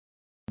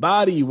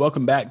Body,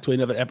 welcome back to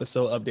another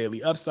episode of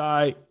Daily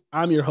Upside.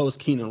 I'm your host,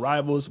 Keenan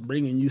Rivals,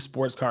 bringing you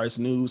sports cards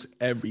news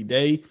every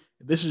day.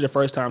 If this is your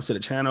first time to the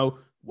channel,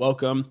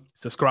 welcome,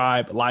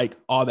 subscribe, like,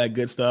 all that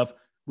good stuff.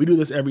 We do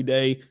this every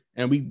day,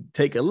 and we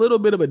take a little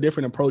bit of a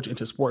different approach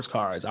into sports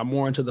cards. I'm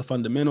more into the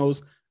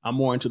fundamentals. I'm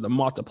more into the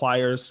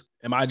multipliers,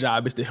 and my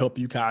job is to help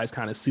you guys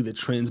kind of see the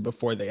trends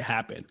before they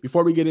happen.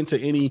 Before we get into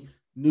any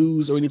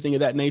news or anything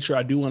of that nature,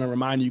 I do want to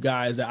remind you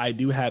guys that I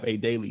do have a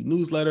daily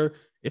newsletter.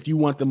 If you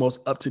want the most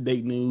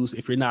up-to-date news,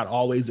 if you're not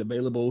always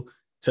available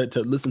to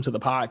listen to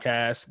the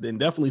podcast, then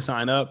definitely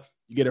sign up.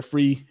 You get a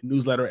free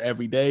newsletter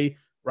every day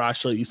where I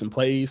show you some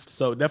plays.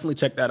 So definitely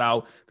check that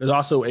out. There's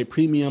also a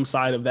premium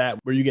side of that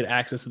where you get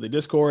access to the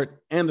Discord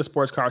and the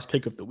Sports Cards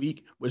Pick of the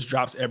Week, which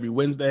drops every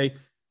Wednesday.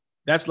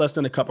 That's less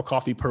than a cup of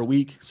coffee per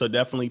week. So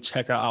definitely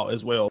check that out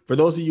as well. For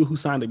those of you who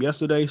signed up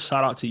yesterday,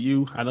 shout out to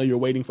you. I know you're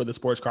waiting for the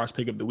Sports Cards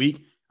Pick of the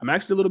Week. I'm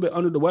actually a little bit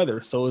under the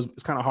weather, so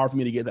it's kind of hard for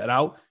me to get that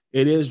out.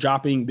 It is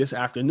dropping this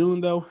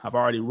afternoon, though. I've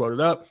already wrote it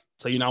up.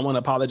 So, I want to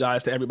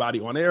apologize to everybody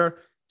on air.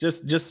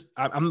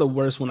 I'm the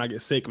worst when I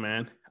get sick,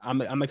 man. I'm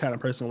the kind of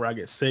person where I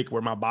get sick,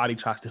 where my body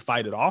tries to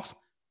fight it off.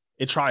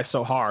 It tries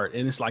so hard.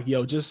 And it's like,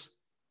 yo, just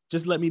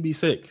let me be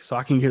sick so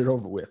I can get it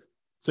over with.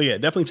 So, yeah,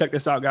 definitely check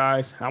this out,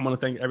 guys. I want to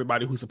thank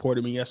everybody who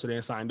supported me yesterday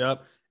and signed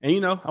up.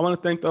 And, I want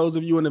to thank those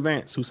of you in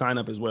advance who signed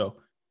up as well.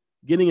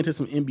 Getting into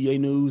some NBA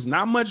news,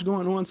 not much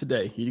going on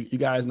today. You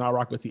guys know I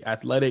rock with The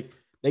Athletic.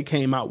 They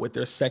came out with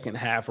their second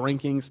half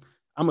rankings.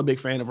 I'm a big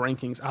fan of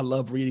rankings. I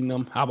love reading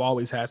them. I've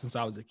always had since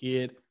I was a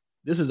kid.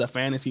 This is a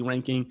fantasy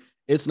ranking.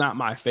 It's not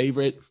my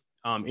favorite.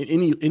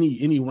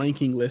 Any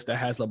ranking list that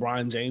has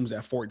LeBron James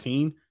at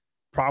 14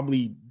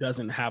 probably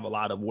doesn't have a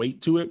lot of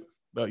weight to it.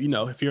 But,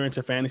 if you're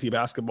into fantasy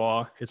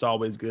basketball, it's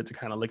always good to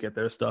kind of look at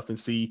their stuff and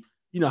see,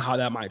 how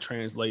that might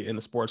translate in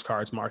the sports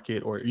cards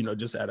market or,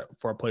 just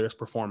for a player's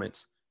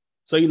performance.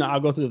 So, I'll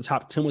go through the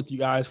top 10 with you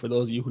guys for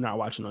those of you who are not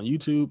watching on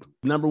YouTube.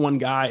 Number one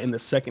guy in the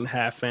second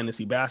half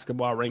fantasy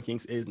basketball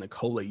rankings is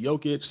Nikola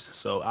Jokic.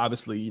 So,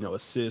 obviously,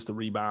 assists,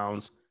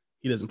 rebounds.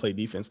 He doesn't play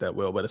defense that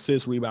well, but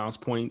assists, rebounds,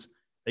 points.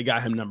 They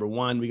got him number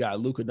one. We got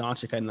Luka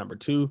Doncic at number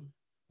two.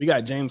 We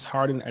got James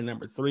Harden at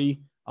number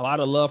three. A lot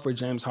of love for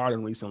James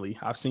Harden recently.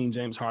 I've seen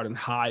James Harden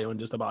high on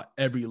just about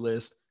every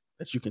list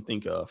that you can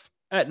think of.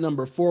 At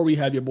number four, we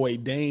have your boy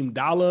Dame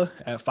Dollar.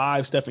 At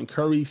five, Stephen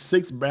Curry.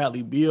 6,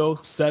 Bradley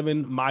Beal.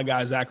 7, my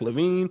guy Zach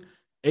LaVine.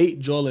 8,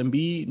 Joel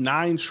Embiid.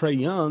 9, Trae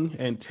Young.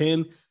 And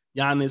 10,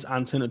 Giannis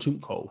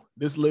Antetokounmpo.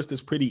 This list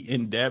is pretty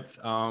in-depth.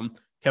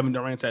 Kevin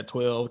Durant's at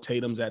 12.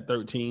 Tatum's at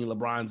 13.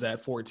 LeBron's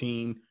at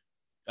 14.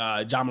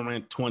 Ja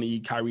Morant 20.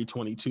 Kyrie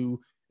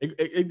 22.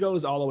 It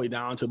goes all the way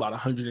down to about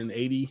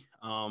 180.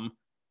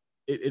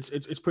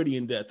 It's pretty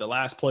in-depth. The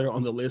last player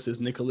on the list is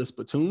Nicholas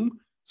Batum.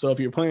 So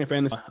if you're playing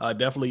fantasy,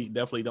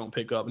 definitely don't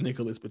pick up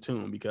Nicholas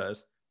Batum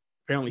because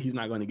apparently he's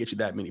not going to get you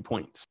that many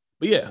points.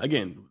 But yeah,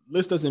 again,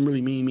 list doesn't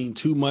really mean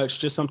too much,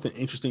 just something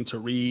interesting to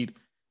read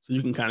so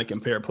you can kind of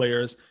compare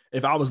players.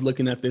 If I was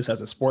looking at this as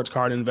a sports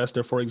card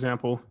investor, for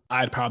example,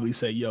 I'd probably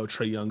say, yo,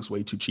 Trae Young's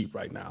way too cheap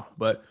right now.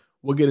 But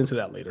we'll get into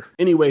that later.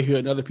 Anyway, here,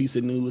 another piece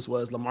of news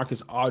was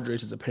LaMarcus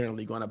Aldridge is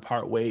apparently going to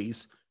part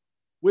ways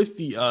with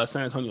the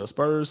San Antonio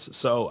Spurs.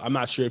 So I'm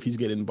not sure if he's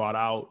getting bought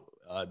out.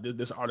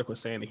 This article is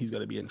saying that he's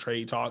going to be in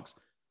trade talks.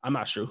 I'm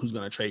not sure who's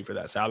going to trade for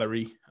that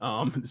salary.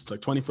 It's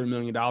like $24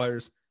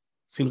 million.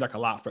 Seems like a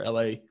lot for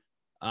LA.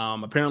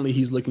 Apparently,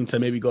 he's looking to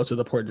maybe go to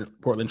the Portland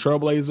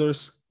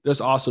Trailblazers.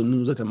 There's also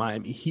news that the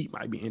Miami Heat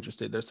might be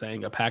interested. They're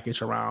saying a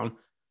package around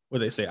where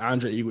they say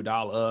Andre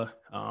Iguodala.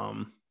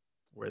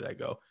 Where'd that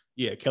go?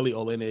 Yeah, Kelly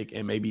Olynyk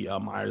and maybe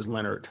Myers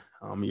Leonard.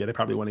 They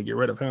probably want to get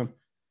rid of him.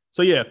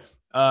 So, yeah.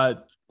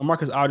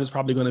 LaMarcus Aldridge is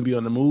probably going to be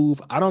on the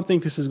move. I don't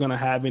think this is going to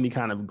have any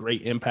kind of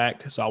great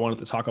impact, so I wanted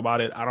to talk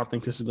about it. I don't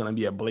think this is going to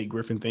be a Blake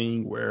Griffin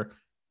thing where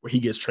he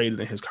gets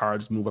traded and his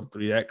cards move up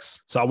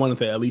 3x. So I wanted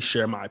to at least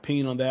share my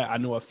opinion on that. I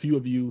know a few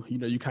of you,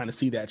 you kind of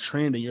see that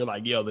trend and you're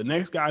like, yo, the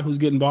next guy who's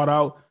getting bought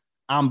out,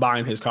 I'm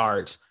buying his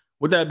cards.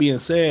 With that being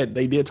said,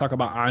 they did talk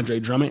about Andre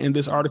Drummond in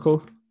this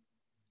article.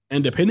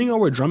 And depending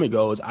on where Drummond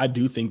goes, I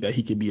do think that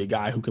he could be a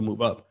guy who can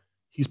move up.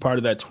 He's part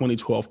of that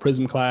 2012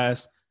 Prism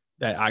class.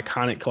 That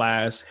iconic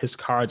class. His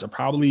cards are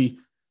probably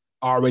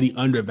already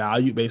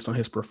undervalued based on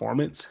his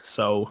performance.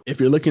 So if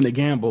you're looking to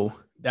gamble,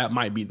 that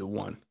might be the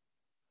one.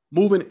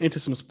 Moving into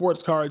some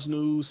sports cards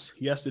news.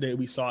 Yesterday,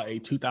 we saw a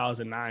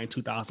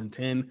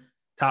 2009-2010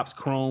 Topps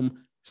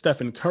Chrome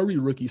Stephen Curry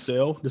rookie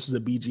sale. This is a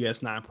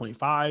BGS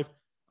 9.5.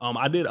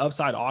 I did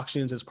upside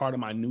auctions as part of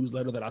my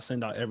newsletter that I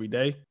send out every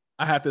day.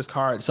 I had this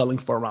card selling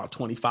for around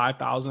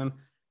 $25,000.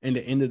 And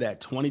it ended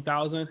at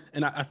 $20,000.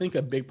 And I think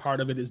a big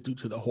part of it is due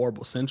to the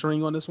horrible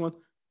centering on this one.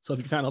 So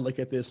if you kind of look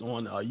at this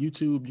on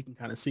YouTube, you can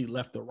kind of see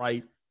left to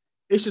right.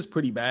 It's just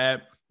pretty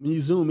bad. When you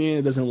zoom in,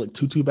 it doesn't look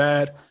too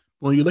bad.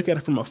 When you look at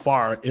it from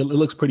afar, it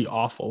looks pretty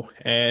awful.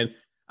 And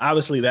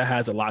obviously that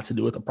has a lot to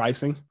do with the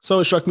pricing. So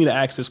it struck me to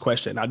ask this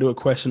question. I do a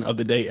question of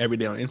the day every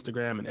day on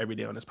Instagram and every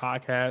day on this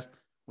podcast.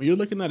 When you're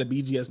looking at a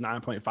BGS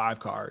 9.5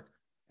 card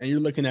and you're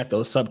looking at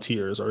those sub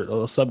tiers or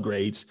those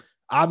subgrades,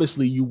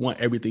 Obviously, you want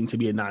everything to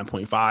be a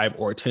 9.5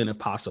 or a 10 if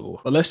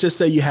possible. But let's just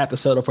say you had to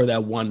settle for that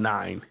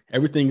 1.9.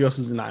 Everything else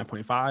is a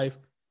 9.5,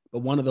 but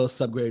one of those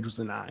subgrades was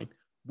a 9.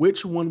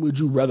 Which one would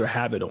you rather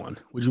have it on?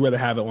 Would you rather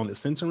have it on the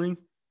centering,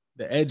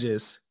 the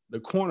edges, the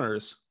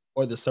corners,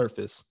 or the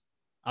surface?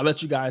 I'll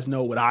let you guys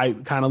know what I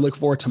kind of look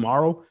for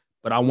tomorrow,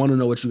 but I want to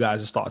know what you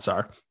guys' thoughts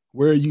are.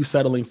 Where are you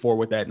settling for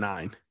with that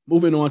 9?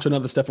 Moving on to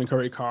another Stephen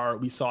Curry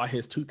card, we saw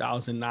his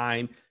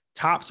 2009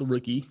 Topps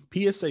rookie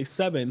PSA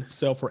 7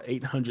 sell for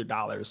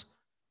 $800.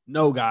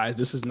 No, guys,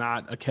 this is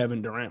not a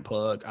Kevin Durant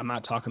plug. I'm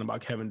not talking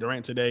about Kevin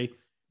Durant today.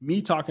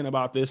 Me talking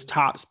about this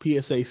Topps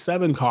PSA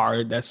 7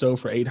 card that sold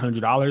for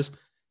 $800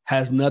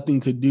 has nothing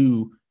to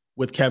do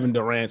with Kevin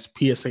Durant's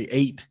PSA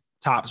 8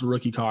 Topps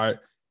rookie card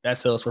that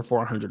sells for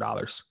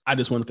 $400. I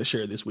just wanted to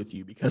share this with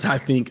you because I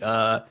think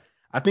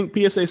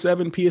PSA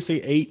 7,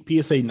 PSA 8,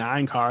 PSA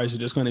 9 cards are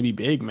just going to be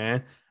big,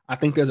 man. I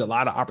think there's a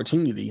lot of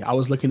opportunity. I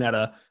was looking at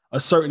a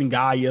certain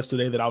guy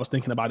yesterday that I was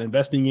thinking about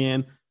investing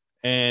in,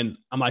 and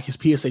I'm like, his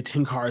PSA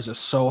 10 cards are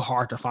so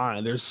hard to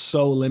find. They're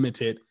so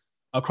limited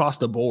across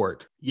the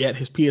board, yet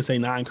his PSA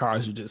 9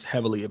 cards are just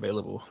heavily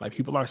available. Like,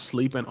 people are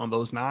sleeping on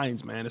those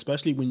 9s, man,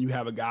 especially when you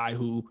have a guy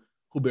who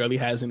barely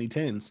has any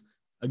 10s.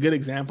 A good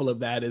example of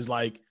that is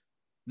like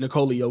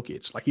Nikola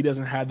Jokic. Like, he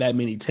doesn't have that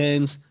many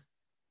 10s.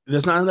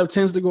 There's not enough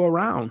 10s to go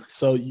around.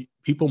 So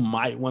people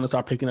might want to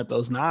start picking up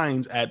those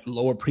 9s at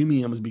lower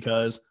premiums,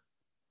 because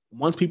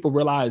once people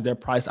realize they're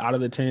priced out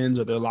of the 10s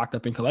or they're locked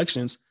up in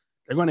collections,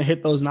 they're going to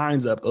hit those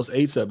 9s up, those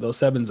 8s up, those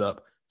 7s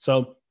up.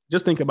 So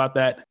just think about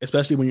that,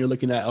 especially when you're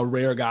looking at a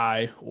rare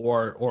guy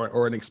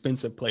or an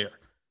expensive player.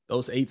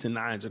 Those 8s and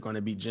 9s are going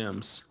to be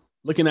gems.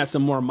 Looking at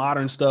some more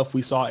modern stuff,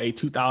 we saw a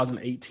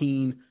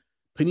 2018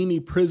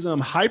 Panini Prism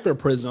Hyper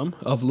Prism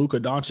of Luka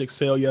Doncic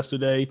sale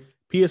yesterday.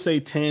 PSA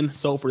 10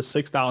 sold for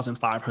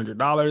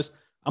 $6,500.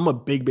 I'm a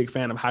big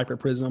fan of Hyper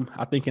Prism.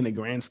 I think in the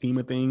grand scheme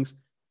of things,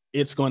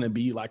 it's going to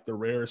be like the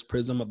rarest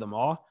prism of them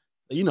all,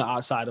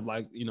 outside of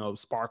like,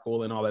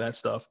 Sparkle and all of that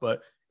stuff,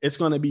 but it's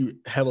going to be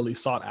heavily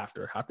sought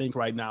after. I think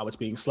right now it's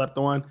being slept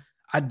on.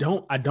 I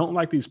don't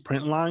like these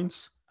print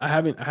lines. I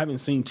haven't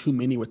seen too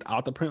many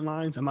without the print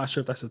lines. I'm not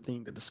sure if that's the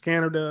thing that the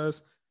scanner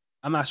does.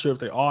 I'm not sure if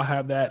they all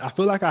have that. I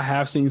feel like I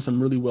have seen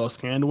some really well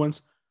scanned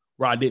ones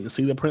where I didn't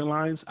see the print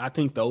lines. I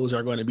think those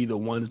are going to be the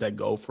ones that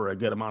go for a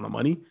good amount of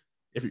money.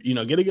 If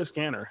get a good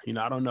scanner,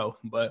 I don't know,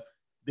 but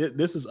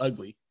this is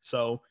ugly.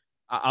 So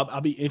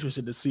I'll be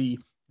interested to see,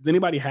 does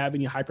anybody have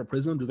any Hyper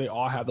Prism? Do they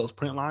all have those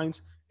print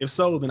lines? If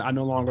so, then I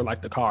no longer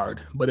like the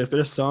card. But if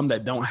there's some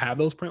that don't have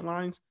those print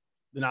lines,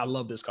 then I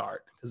love this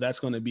card, because that's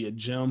going to be a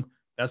gem.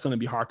 That's going to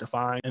be hard to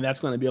find, and that's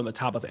going to be on the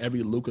top of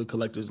every Luka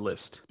collector's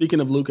list.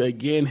 Speaking of Luka,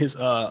 again, his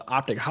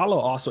Optic Holo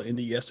also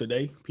ended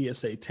yesterday,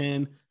 PSA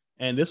 10,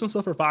 and this one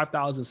sold for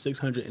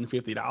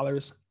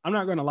 $5,650. I'm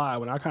not going to lie,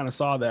 when I kind of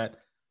saw that,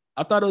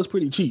 I thought it was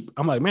pretty cheap.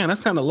 I'm like, man,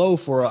 that's kind of low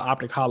for an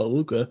Optic Holo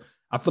Luka.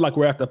 I feel like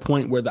we're at the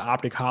point where the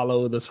Optic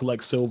Holo, the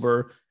Select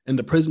Silver, and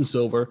the Prism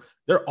Silver,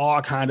 they're all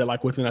kind of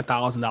like within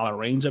 $1,000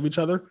 range of each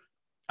other.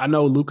 I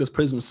know Luka's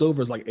Prism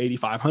Silver is like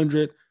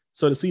 $8,500.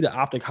 So to see the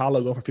Optic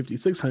Holo go for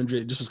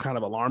 $5,600 just was kind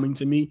of alarming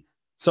to me.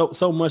 So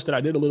much that I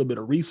did a little bit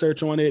of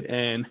research on it,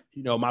 and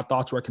my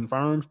thoughts were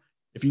confirmed.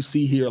 If you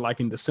see here,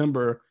 like in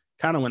December,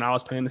 kind of when I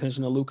was paying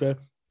attention to Luka,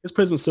 his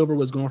Prism Silver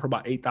was going for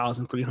about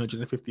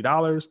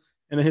 $8,350,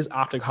 and then his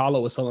Optic Holo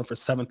was selling for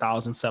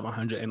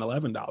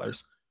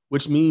 $7,711,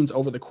 which means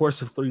over the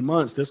course of 3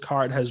 months, this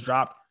card has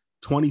dropped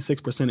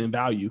 26% in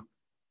value.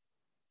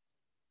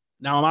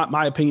 Now, in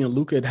my opinion,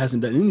 Luka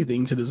hasn't done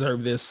anything to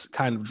deserve this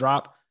kind of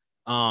drop.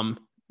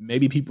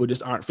 Maybe people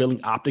just aren't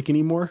feeling Optic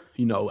anymore.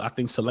 I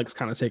think Select's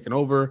kind of taken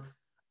over.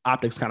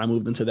 Optic's kind of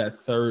moved into that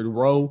third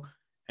row.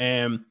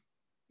 And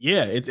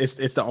yeah, it's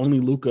the only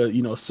Luka,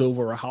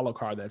 silver or holo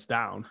card that's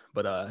down.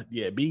 But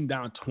being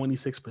down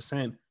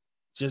 26%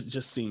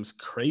 just seems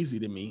crazy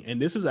to me. And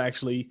this one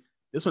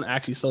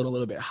actually sold a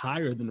little bit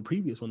higher than the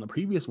previous one. The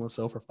previous one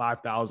sold for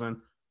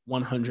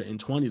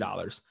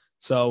 $5,120.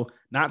 So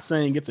not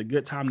saying it's a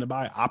good time to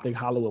buy Optic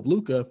Holo of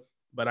Luka,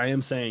 but I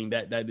am saying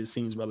that just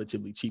seems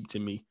relatively cheap to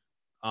me.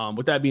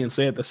 With that being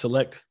said, the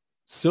Select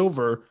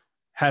Silver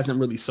hasn't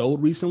really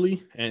sold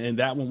recently, and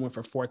that one went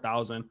for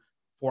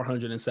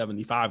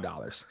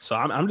 $4,475. So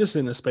I'm just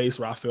in a space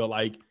where I feel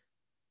like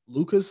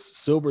Luka's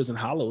silvers and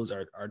holos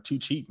are too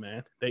cheap,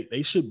 man.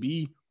 They should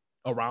be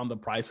around the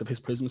price of his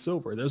Prism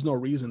Silver. There's no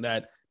reason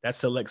that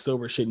Select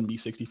Silver shouldn't be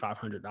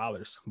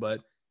 $6,500.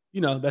 But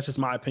that's just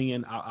my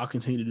opinion. I'll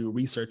continue to do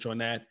research on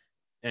that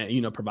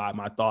and provide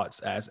my thoughts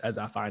as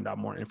I find out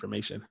more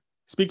information.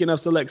 Speaking of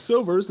Select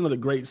Silvers, another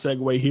great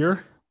segue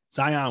here.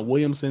 Zion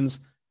Williamson's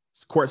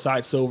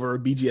courtside silver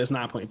BGS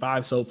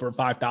 9.5 sold for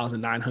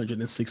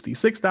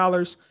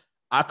 $5,966.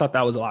 I thought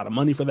that was a lot of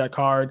money for that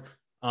card.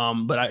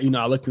 But I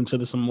looked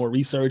into some more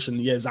research,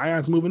 and yeah,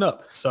 Zion's moving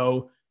up.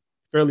 So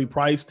fairly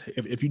priced.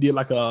 If you did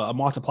like a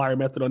multiplier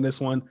method on this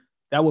one,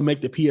 that would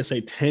make the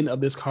PSA 10 of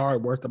this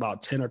card worth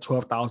about $10,000 or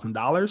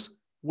 $12,000,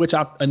 which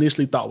I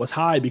initially thought was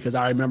high, because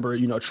I remember,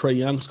 Trae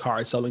Young's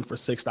card selling for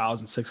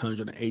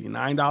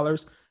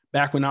 $6,689.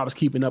 back when I was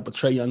keeping up with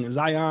Trae Young and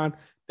Zion,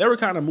 they were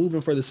kind of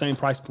moving for the same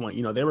price point.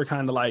 You know, they were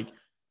kind of like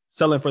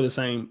selling for the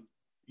same,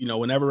 you know,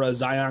 whenever a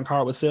Zion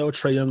card would sell,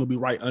 Trae Young would be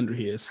right under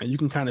his. And you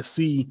can kind of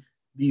see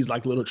these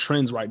like little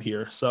trends right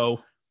here.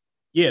 So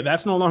yeah,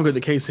 that's no longer the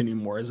case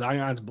anymore.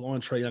 Zion's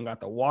blowing Trae Young out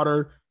the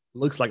water.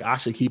 Looks like I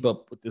should keep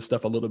up with this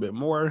stuff a little bit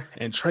more.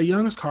 And Trae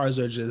Young's cards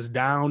are just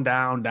down,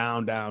 down,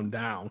 down, down,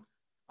 down.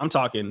 I'm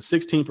talking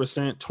 16%,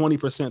 20%,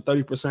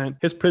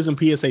 30%. His Prism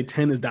PSA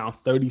 10 is down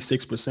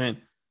 36%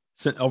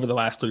 over the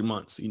last 3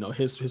 months. You know,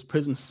 his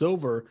Prism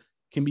Silver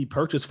can be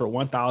purchased for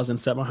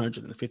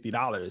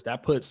 $1,750.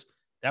 That puts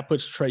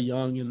Trae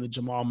Young in the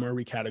Jamal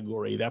Murray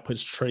category. That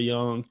puts Trae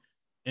Young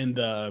in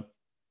the,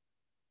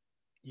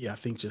 I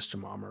think just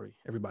Jamal Murray.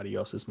 Everybody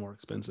else is more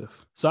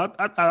expensive. So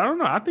I don't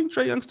know. I think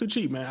Trae Young's too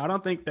cheap, man. I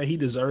don't think that he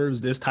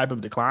deserves this type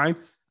of decline.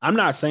 I'm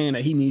not saying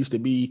that he needs to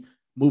be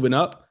moving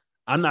up.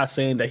 I'm not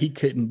saying that he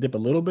couldn't dip a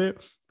little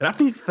bit, but I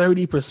think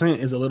 30%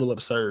 is a little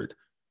absurd.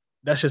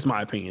 That's just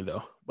my opinion,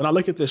 though. When I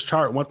look at this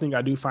chart, one thing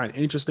I do find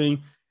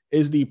interesting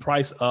is the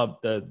price of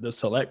the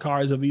select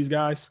cards of these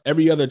guys.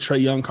 Every other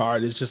Trae Young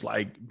card is just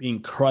like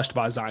being crushed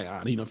by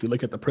Zion. You know, if you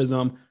look at the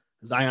Prism,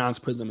 Zion's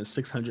Prism is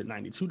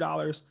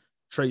 $692.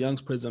 Trae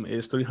Young's Prism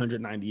is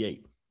 $398. If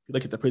you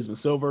look at the Prism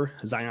Silver,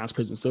 Zion's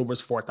Prism Silver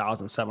is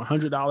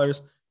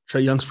 $4,700.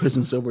 Trae Young's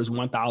Prism Silver is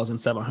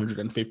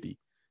 $1,750.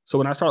 So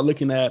when I start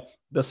looking at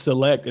the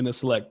select and the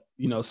select,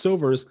 you know,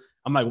 silvers,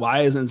 I'm like,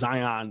 why isn't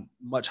Zion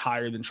much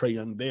higher than Trae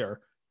Young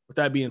there? With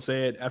that being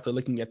said, after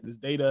looking at this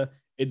data,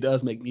 it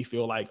does make me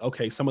feel like,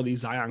 okay, some of these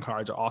Zion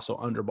cards are also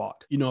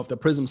underbought. You know, if the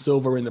Prism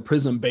Silver and the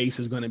Prism Base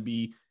is going to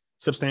be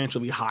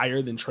substantially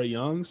higher than Trae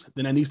Young's,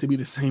 then that needs to be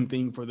the same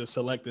thing for the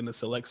Select and the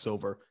Select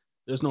Silver.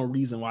 There's no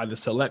reason why the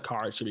Select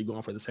card should be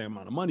going for the same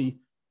amount of money,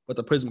 but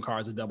the Prism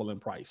cards are double in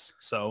price.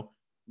 So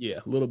yeah,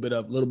 a little bit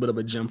of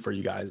a gem for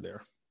you guys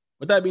there.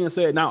 With that being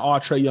said, not all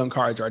Trae Young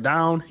cards are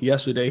down.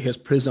 Yesterday, his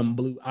Prism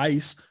Blue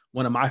Ice,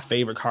 one of my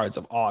favorite cards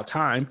of all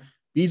time,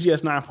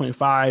 BGS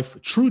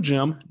 9.5, True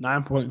Gem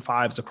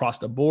 9.5s across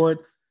the board,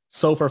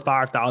 sold for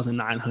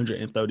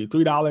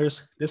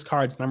 $5,933. This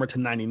card's numbered to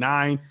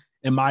 99.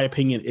 In my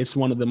opinion, it's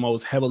one of the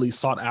most heavily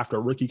sought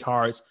after rookie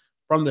cards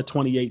from the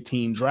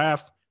 2018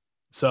 draft.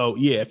 So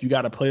yeah, if you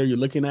got a player you're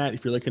looking at,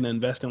 if you're looking to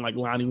invest in like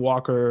Lonnie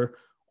Walker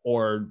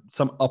or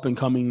some up and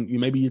coming,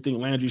 maybe you think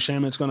Landry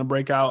Shaman's going to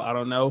break out. I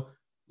don't know.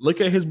 Look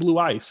at his Blue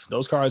Ice.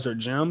 Those cards are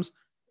gems.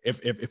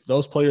 If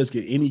those players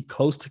get any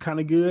close to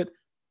kind of good,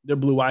 their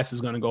Blue Ice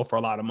is going to go for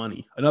a lot of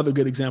money. Another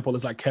good example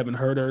is like Kevin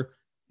Huerter.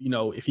 You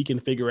know, if he can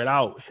figure it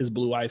out, his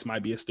Blue Ice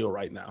might be a steal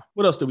right now.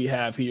 What else do we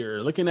have here?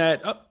 Looking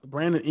at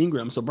Brandon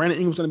Ingram. So Brandon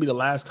Ingram's going to be the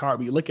last card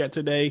we look at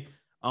today.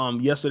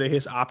 Yesterday,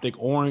 his Optic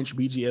Orange,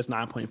 BGS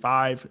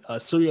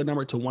 9.5, serial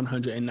number to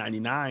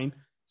 199,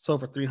 sold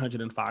for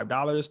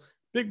 $305.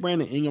 Big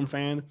Brandon Ingram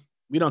fan.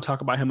 We don't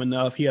talk about him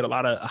enough. He had a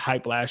lot of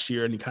hype last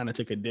year, and he kind of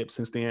took a dip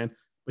since then.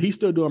 But he's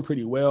still doing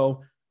pretty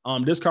well.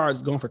 This card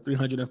is going for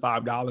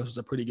 $305. It's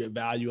a pretty good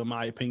value, in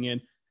my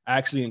opinion. I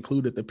actually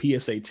included the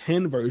PSA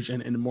 10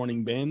 version in the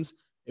morning bins.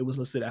 It was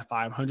listed at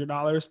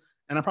 $500,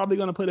 and I'm probably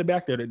going to put it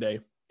back there today.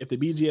 If the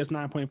BGS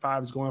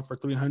 9.5 is going for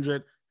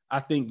 $300, I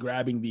think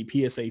grabbing the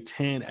PSA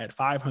 10 at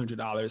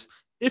 $500,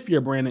 if you're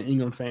a Brandon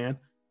Ingram fan,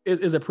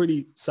 is a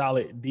pretty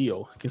solid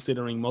deal,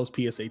 considering most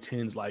PSA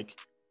 10s like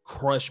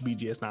crush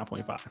BGS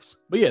 9.5s.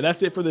 But yeah,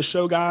 that's it for the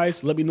show,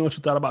 guys. Let me know what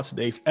you thought about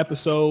today's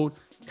episode.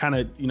 Kind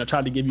of,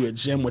 tried to give you a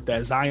gem with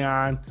that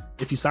Zion.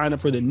 If you signed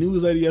up for the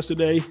newsletter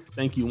yesterday,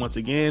 thank you once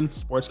again.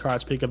 Sports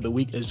Cards Pick of the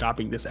Week is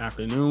dropping this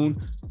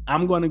afternoon.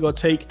 I'm going to go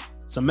take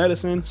some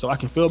medicine so I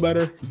can feel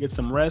better and get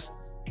some rest.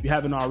 If you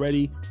haven't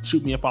already,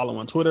 shoot me a follow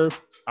on Twitter.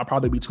 I'll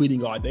probably be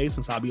tweeting all day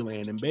since I'll be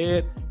laying in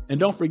bed. And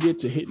don't forget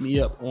to hit me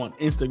up on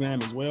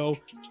Instagram as well.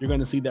 You're going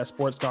to see that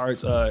Sports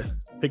Cards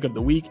Pick of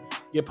the Week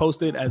get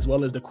posted, as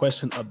well as the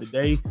question of the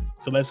day.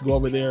 So let's go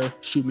over there,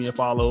 shoot me a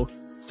follow,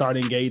 start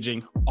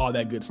engaging, all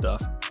that good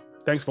stuff.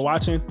 Thanks for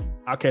watching.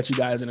 I'll catch you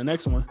guys in the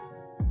next one.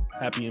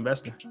 Happy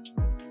investing.